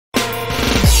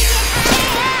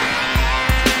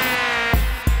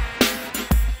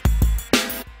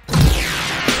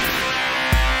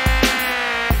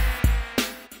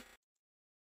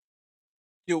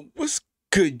Yo, what's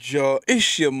good, y'all?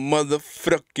 It's your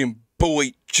motherfucking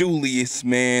boy Julius,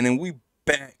 man, and we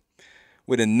back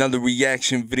with another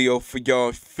reaction video for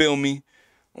y'all. Feel me?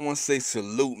 I want to say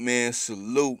salute, man.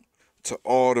 Salute to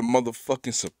all the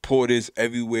motherfucking supporters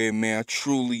everywhere, man. I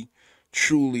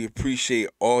truly appreciate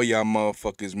all y'all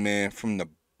motherfuckers, man, from the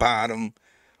bottom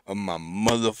of my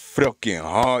motherfucking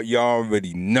heart. Y'all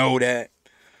already know that.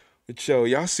 But yo,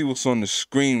 y'all see what's on the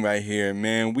screen right here,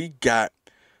 man. We got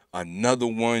another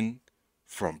one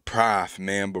from PROF,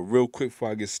 man. But real quick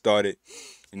before I get started,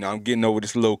 I'm getting over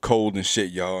this little cold and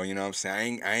shit, y'all. You know what I'm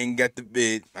saying? I ain't got the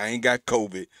vid. I ain't got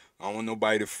COVID. I don't want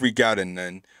nobody to freak out or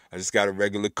nothing. I just got a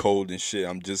regular cold and shit.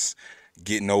 I'm just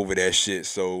getting over that shit.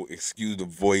 So excuse the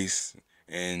voice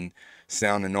and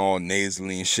sounding all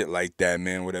nasally and shit like that,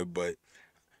 man. Whatever. But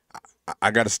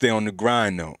I gotta stay on the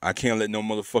grind though. I can't let no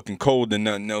motherfucking cold or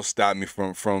nothing else stop me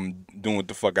from doing what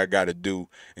the fuck I gotta do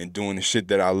and doing the shit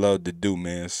that I love to do,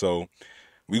 man. So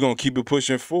we gonna keep it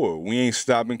pushing forward. We ain't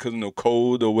stopping because of no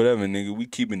cold or whatever, nigga. We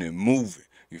keeping it moving.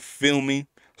 You feel me?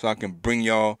 So I can bring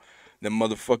y'all the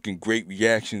motherfucking great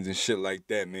reactions and shit like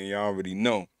that, man. Y'all already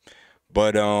know.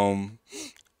 But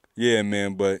yeah,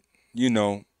 man. But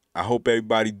I hope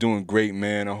everybody doing great,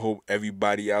 man. I hope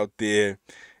everybody out there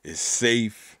is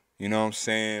safe. You know what I'm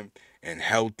saying? And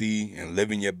healthy and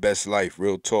living your best life.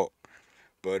 Real talk.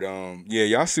 But yeah,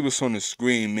 y'all see what's on the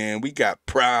screen, man. We got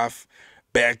PROF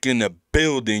back in the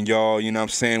building, y'all. You know what I'm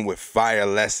saying? With fire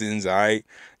lessons, all right?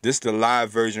 This the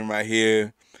live version right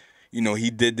here.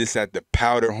 He did this at the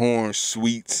Powderhorn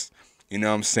Suites. You know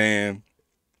what I'm saying?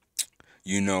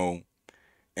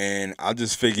 And I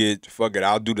just figured, fuck it,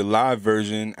 I'll do the live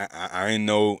version. I ain't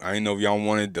know if y'all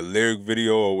wanted the lyric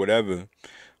video or whatever.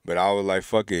 But I was like,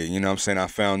 fuck it, you know what I'm saying? I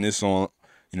found this on,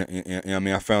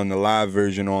 I found the live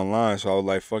version online, so I was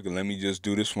like, fuck it, let me just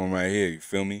do this one right here, you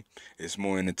feel me? It's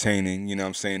more entertaining, you know what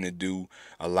I'm saying, to do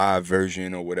a live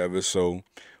version or whatever, so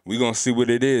we gonna see what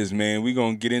it is, man. We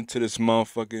gonna get into this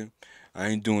motherfucker. I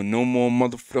ain't doing no more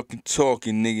motherfucking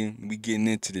talking, nigga. We getting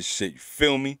into this shit, you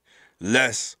feel me?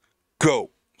 Let's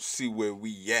go. See where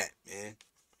we at, man.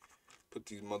 Put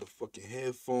these motherfucking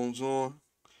headphones on. All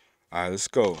right, let's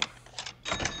go.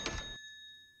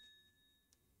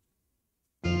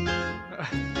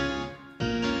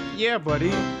 Yeah, buddy.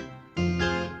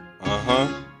 Uh-huh.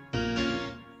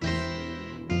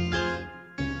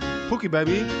 Pookie,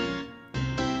 baby.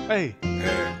 Hey.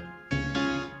 Yeah.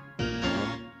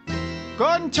 Go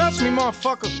ahead and touch me,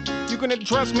 motherfucker. You can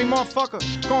address me, motherfucker.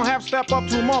 Gonna have to step up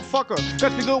to a motherfucker.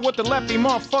 Let's be good with the lefty,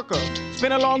 motherfucker. It's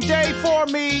been a long day for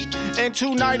me, and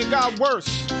tonight it got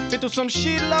worse. Been through some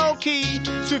shit low-key.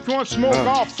 So if you want smoke,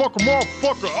 I'll fuck a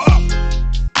motherfucker up.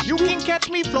 You can catch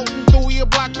me floating through your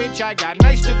block, bitch. I got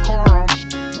nice decorum.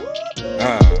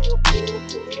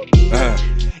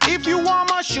 If you want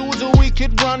my shoes, or we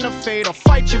could run a fade or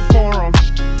fight you for them.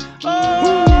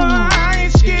 Oh, I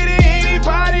ain't scared of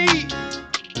anybody.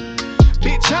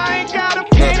 Bitch, I ain't got a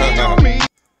penny on me.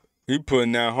 He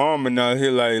putting that harmony out here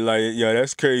like, yo,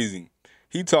 that's crazy.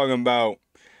 He talking about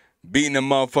beating a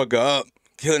motherfucker up,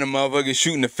 killing a motherfucker,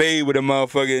 shooting the fade with a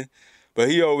motherfucker, but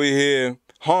he over here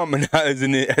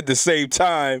harmonizing it at the same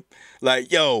time.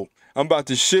 Like, yo, I'm about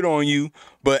to shit on you,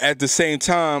 but at the same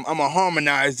time, I'm gonna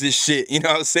harmonize this shit, you know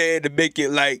what I'm saying, to make it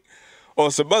like,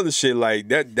 or some other shit like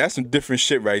that. That's some different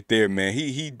shit right there, man.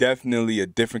 He definitely a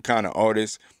different kind of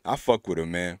artist. I fuck with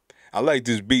him, man. I like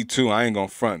this beat too. I ain't gonna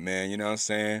front, man. You know what I'm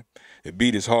saying? The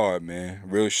beat is hard, man.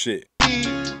 Real shit.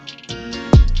 I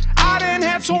done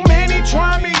had so many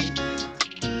try me.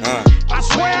 I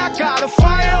swear I got a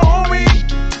fire on me.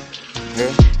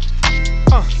 Yeah.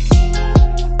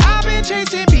 I've been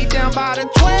chasing beat down by the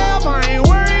 12. I ain't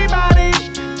worried about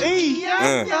it.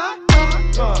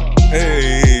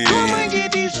 Hey. Come and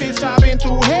get these fits. I've been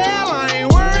through hell. I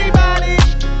ain't worried about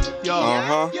it. Yo.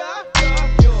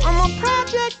 I'm a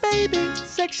project, baby.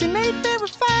 Section 8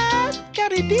 verified.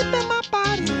 Got it deep in my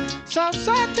body.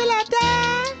 Southside till I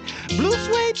die. Blue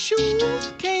suede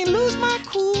shoes. Can't lose my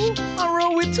cool. I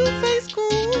roll with two-faced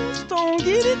ghouls. Don't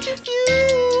get it confused.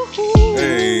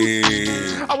 Hey.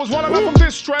 I was running up from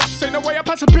this stress. Ain't no way I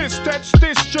pass a piss. That's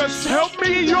this. Just help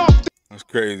me off. That's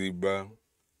crazy, bro.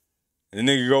 The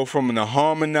nigga go from the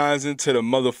harmonizing to the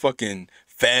motherfucking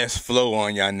fast flow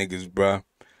on y'all niggas, bro.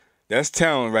 That's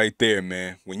talent right there,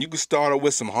 man. When you can start off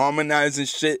with some harmonizing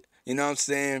shit, you know what I'm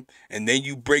saying? And then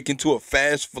you break into a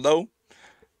fast flow.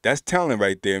 That's talent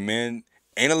right there, man.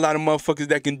 Ain't a lot of motherfuckers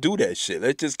that can do that shit.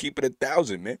 Let's just keep it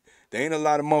 1,000, man. There ain't a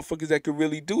lot of motherfuckers that can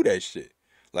really do that shit.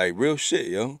 Like, real shit,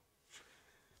 yo.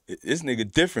 This nigga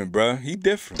different, bruh. He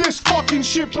different. This fucking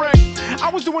shipwreck. I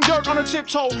was doing dirt on a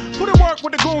tiptoe. Put in work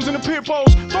with the goons in the pit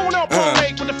poles. Throwing up all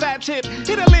lake with the fat tip.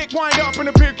 Hit a lick, wind up in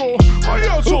the pickle. Oh,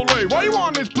 you're so late. Why you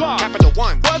on this block? Capital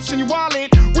One. What's in your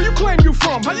wallet? Where you claim you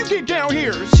from? How you get down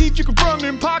here? See if you can run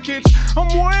them pockets. I'm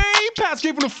way past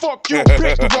giving a fuck. You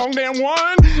picked the wrong damn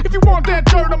one. If you want that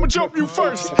dirt, I'ma jump you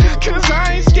first. Cause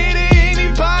I ain't scared of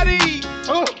anybody.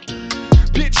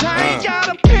 Bitch, I ain't got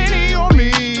a penny on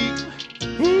me.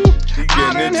 He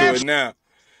getting into it now.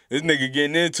 This nigga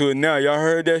getting into it now. Y'all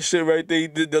heard that shit right there? He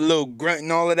did the little grunt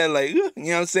and all of that. Like, you know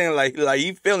what I'm saying? Like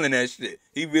he feeling that shit.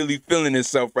 He really feeling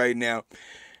himself right now.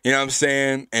 You know what I'm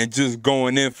saying? And just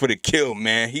going in for the kill,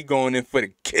 man. He going in for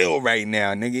the kill right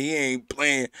now, nigga. He ain't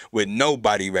playing with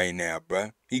nobody right now,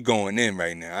 bruh. He going in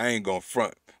right now. I ain't gonna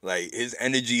front. Like, his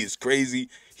energy is crazy.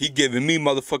 He giving me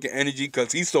motherfucking energy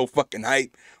because he's so fucking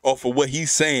hype off of what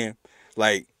he's saying.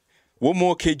 Like, what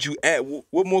more could you add?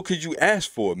 What more could you ask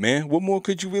for, man? What more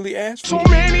could you really ask for? So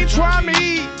many try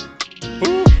me.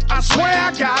 I swear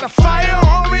I got a fire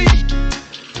on me.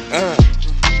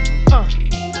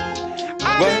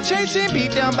 I've been chasing,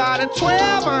 beat down by the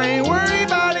 12. I ain't worried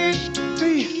about it.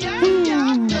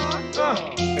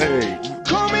 Hey.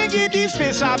 Come and get these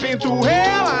fists. I've been through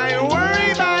hell. I ain't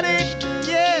worried about it.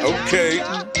 Yeah. Okay.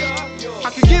 I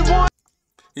could get one.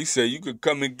 He said you could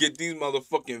come and get these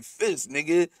motherfucking fists,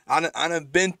 nigga. I done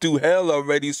been through hell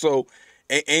already, so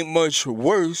it ain't much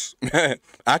worse.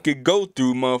 I could go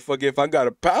through, motherfucker, if I got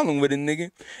a problem with it,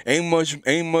 nigga.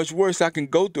 Ain't much worse I can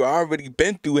go through. I already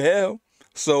been through hell.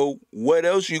 So what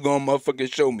else you gonna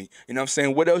motherfucking show me? You know what I'm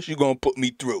saying? What else you gonna put me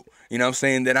through? You know what I'm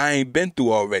saying? That I ain't been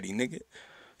through already, nigga.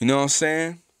 You know what I'm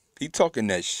saying? He talking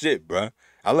that shit, bruh.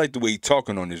 I like the way he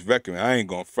talking on this record, man. I ain't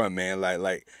gonna front, man.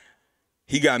 Like,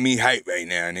 he got me hyped right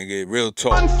now, nigga. Real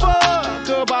talk. Fuck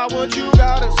about what you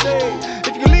gotta say.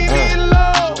 If you leave me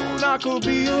alone, I could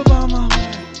be about my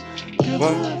way.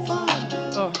 What?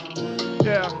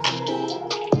 Yeah.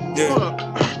 Yeah.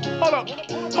 Hold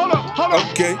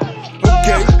up. Okay.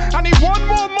 I need one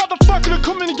more motherfucker to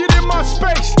come in and get in my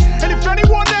space. And if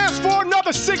anyone asks for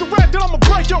another cigarette, then I'ma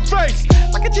break your face.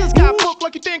 Like I just got booked,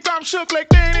 like you think I'm shook, like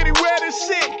there ain't anywhere to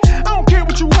sit. I don't care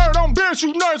what you heard, I'm embarrassed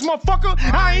you nerds, motherfucker.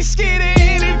 I ain't scared of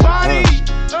anybody.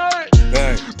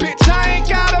 Bitch, I ain't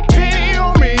got a penny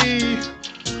on me.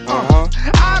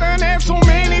 I done had so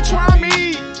many try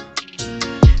me.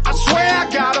 I swear I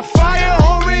got a fire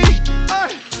on me.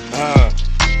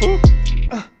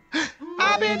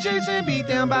 I've been chasing, beat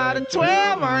down by the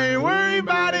 12. I ain't worried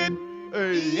about it.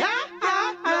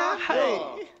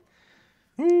 Hey.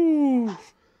 Ooh.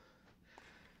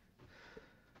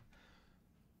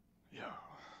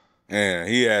 Yeah,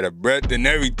 he had a breath and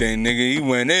everything, nigga. He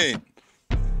went in.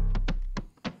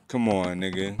 Come on,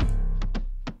 nigga.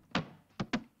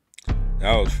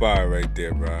 That was fire right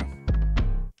there, bro.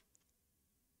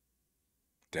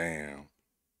 Damn.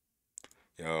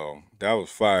 Yo, that was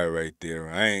fire right there.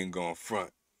 I ain't gonna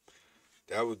front.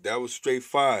 That was straight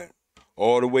fire.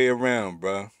 All the way around,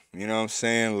 bro. You know what I'm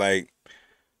saying? Like,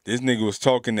 this nigga was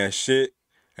talking that shit,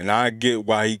 and I get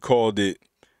why he called it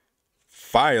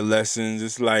fire lessons.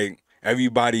 It's like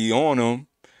everybody on him.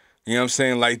 You know what I'm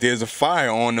saying? Like, there's a fire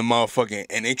on the motherfucking,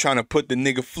 and they trying to put the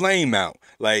nigga flame out.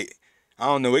 Like, I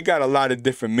don't know. It got a lot of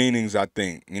different meanings, I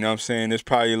think. You know what I'm saying? There's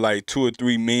probably like 2 or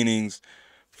 3 meanings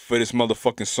for this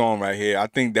motherfucking song right here. I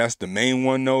think that's the main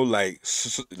one, though. Like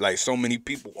so many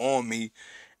people on me,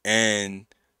 and,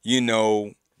 you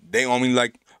know, they on me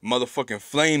like motherfucking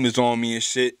flame is on me and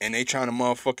shit, and they trying to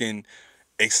motherfucking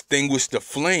extinguish the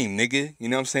flame, nigga. You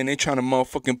know what I'm saying? They trying to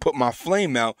motherfucking put my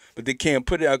flame out, but they can't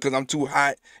put it out because I'm too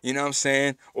hot. You know what I'm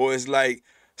saying? Or it's like,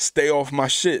 stay off my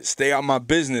shit, stay out my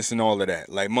business and all of that.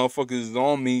 Like, motherfuckers is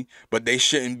on me, but they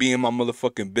shouldn't be in my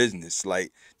motherfucking business.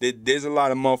 Like, there's a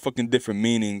lot of motherfucking different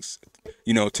meanings,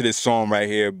 you know, to this song right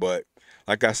here. But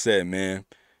like I said, man,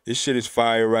 this shit is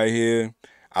fire right here.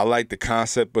 I like the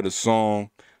concept of the song.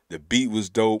 The beat was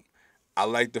dope. I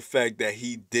like the fact that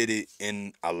he did it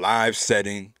in a live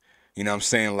setting, you know what I'm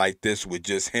saying, like this, with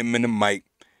just him and the mic,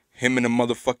 him and the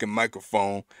motherfucking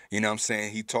microphone, you know what I'm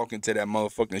saying? He talking to that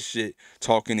motherfucking shit,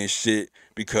 talking his shit,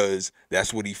 because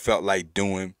that's what he felt like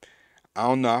doing. I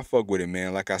don't know, I fuck with it,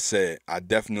 man. Like I said, I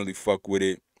definitely fuck with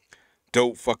it.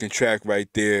 Dope fucking track right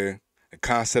there. The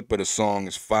concept of the song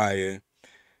is fire.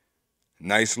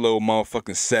 Nice little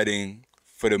motherfucking setting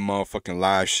for the motherfucking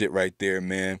live shit right there,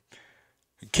 man.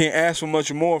 You can't ask for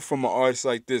much more from an artist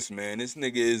like this, man. This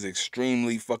nigga is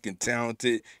extremely fucking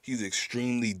talented. He's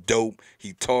extremely dope.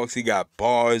 He talks, he got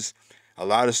bars. A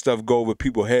lot of stuff go over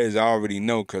people's heads, I already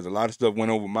know, because a lot of stuff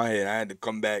went over my head. I had to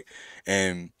come back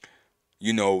and,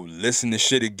 you know, listen to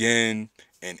shit again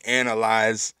and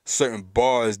analyze certain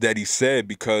bars that he said,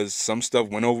 because some stuff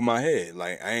went over my head.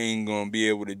 Like, I ain't gonna be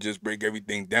able to just break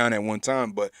everything down at one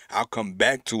time, but I'll come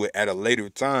back to it at a later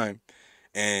time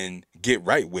and get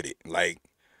right with it. Like,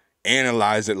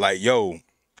 analyze it like, yo,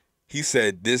 he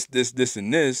said this,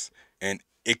 and this, and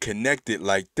it connected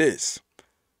like this.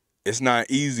 It's not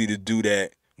easy to do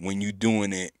that when you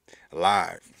doing it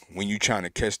live, when you trying to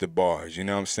catch the bars, you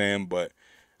know what I'm saying? But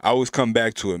I always come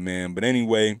back to it, man. But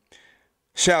anyway,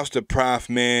 shouts to Prof,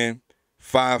 man.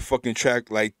 Five fucking track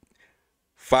right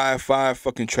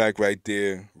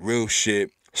there. Real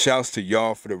shit. Shouts to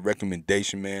y'all for the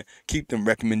recommendation, man. Keep them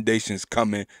recommendations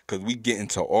coming, because we get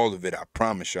into all of it. I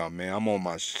promise y'all, man. I'm on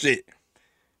my shit.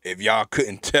 If y'all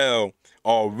couldn't tell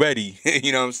already,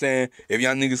 you know what I'm saying? If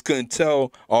y'all niggas couldn't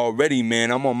tell already, man,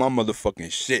 I'm on my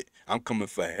motherfucking shit. I'm coming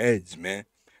for heads, man,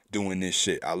 doing this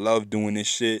shit. I love doing this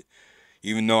shit.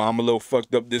 Even though I'm a little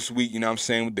fucked up this week, you know what I'm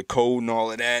saying, with the cold and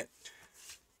all of that.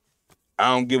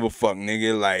 I don't give a fuck,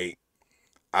 nigga. Like,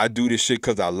 I do this shit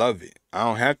because I love it. I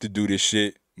don't have to do this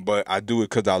shit, but I do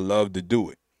it because I love to do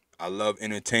it. I love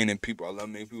entertaining people. I love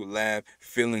making people laugh,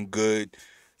 feeling good.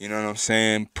 You know what I'm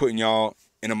saying? Putting y'all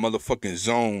in a motherfucking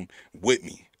zone with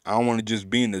me. I don't want to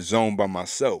just be in the zone by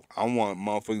myself. I want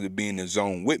motherfuckers to be in the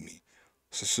zone with me.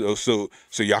 So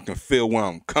y'all can feel where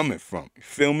I'm coming from. You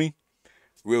feel me?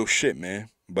 Real shit, man.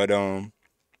 But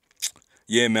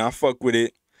yeah, man, I fuck with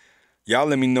it. Y'all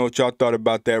let me know what y'all thought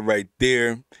about that right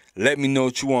there. Let me know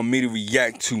what you want me to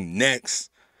react to next.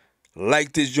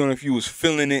 Like this joint if you was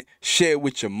feeling it. Share it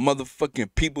with your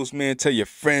motherfucking peoples, man. Tell your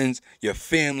friends, your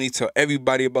family, tell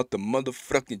everybody about the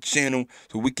motherfucking channel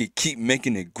so we can keep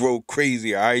making it grow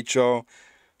crazy, alright, y'all?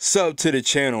 Sub to the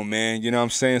channel, man. You know what I'm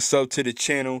saying? Sub to the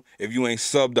channel. If you ain't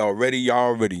subbed already, y'all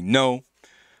already know.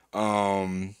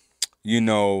 You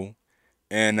know,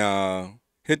 and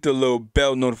hit the little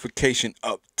bell notification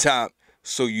up top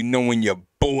so you know when your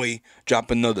boy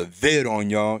drop another vid on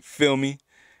y'all. Feel me?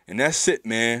 And that's it,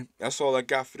 man. That's all I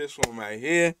got for this one right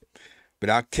here. But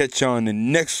I'll catch y'all in the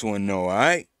next one, though, all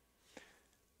right?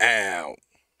 Out.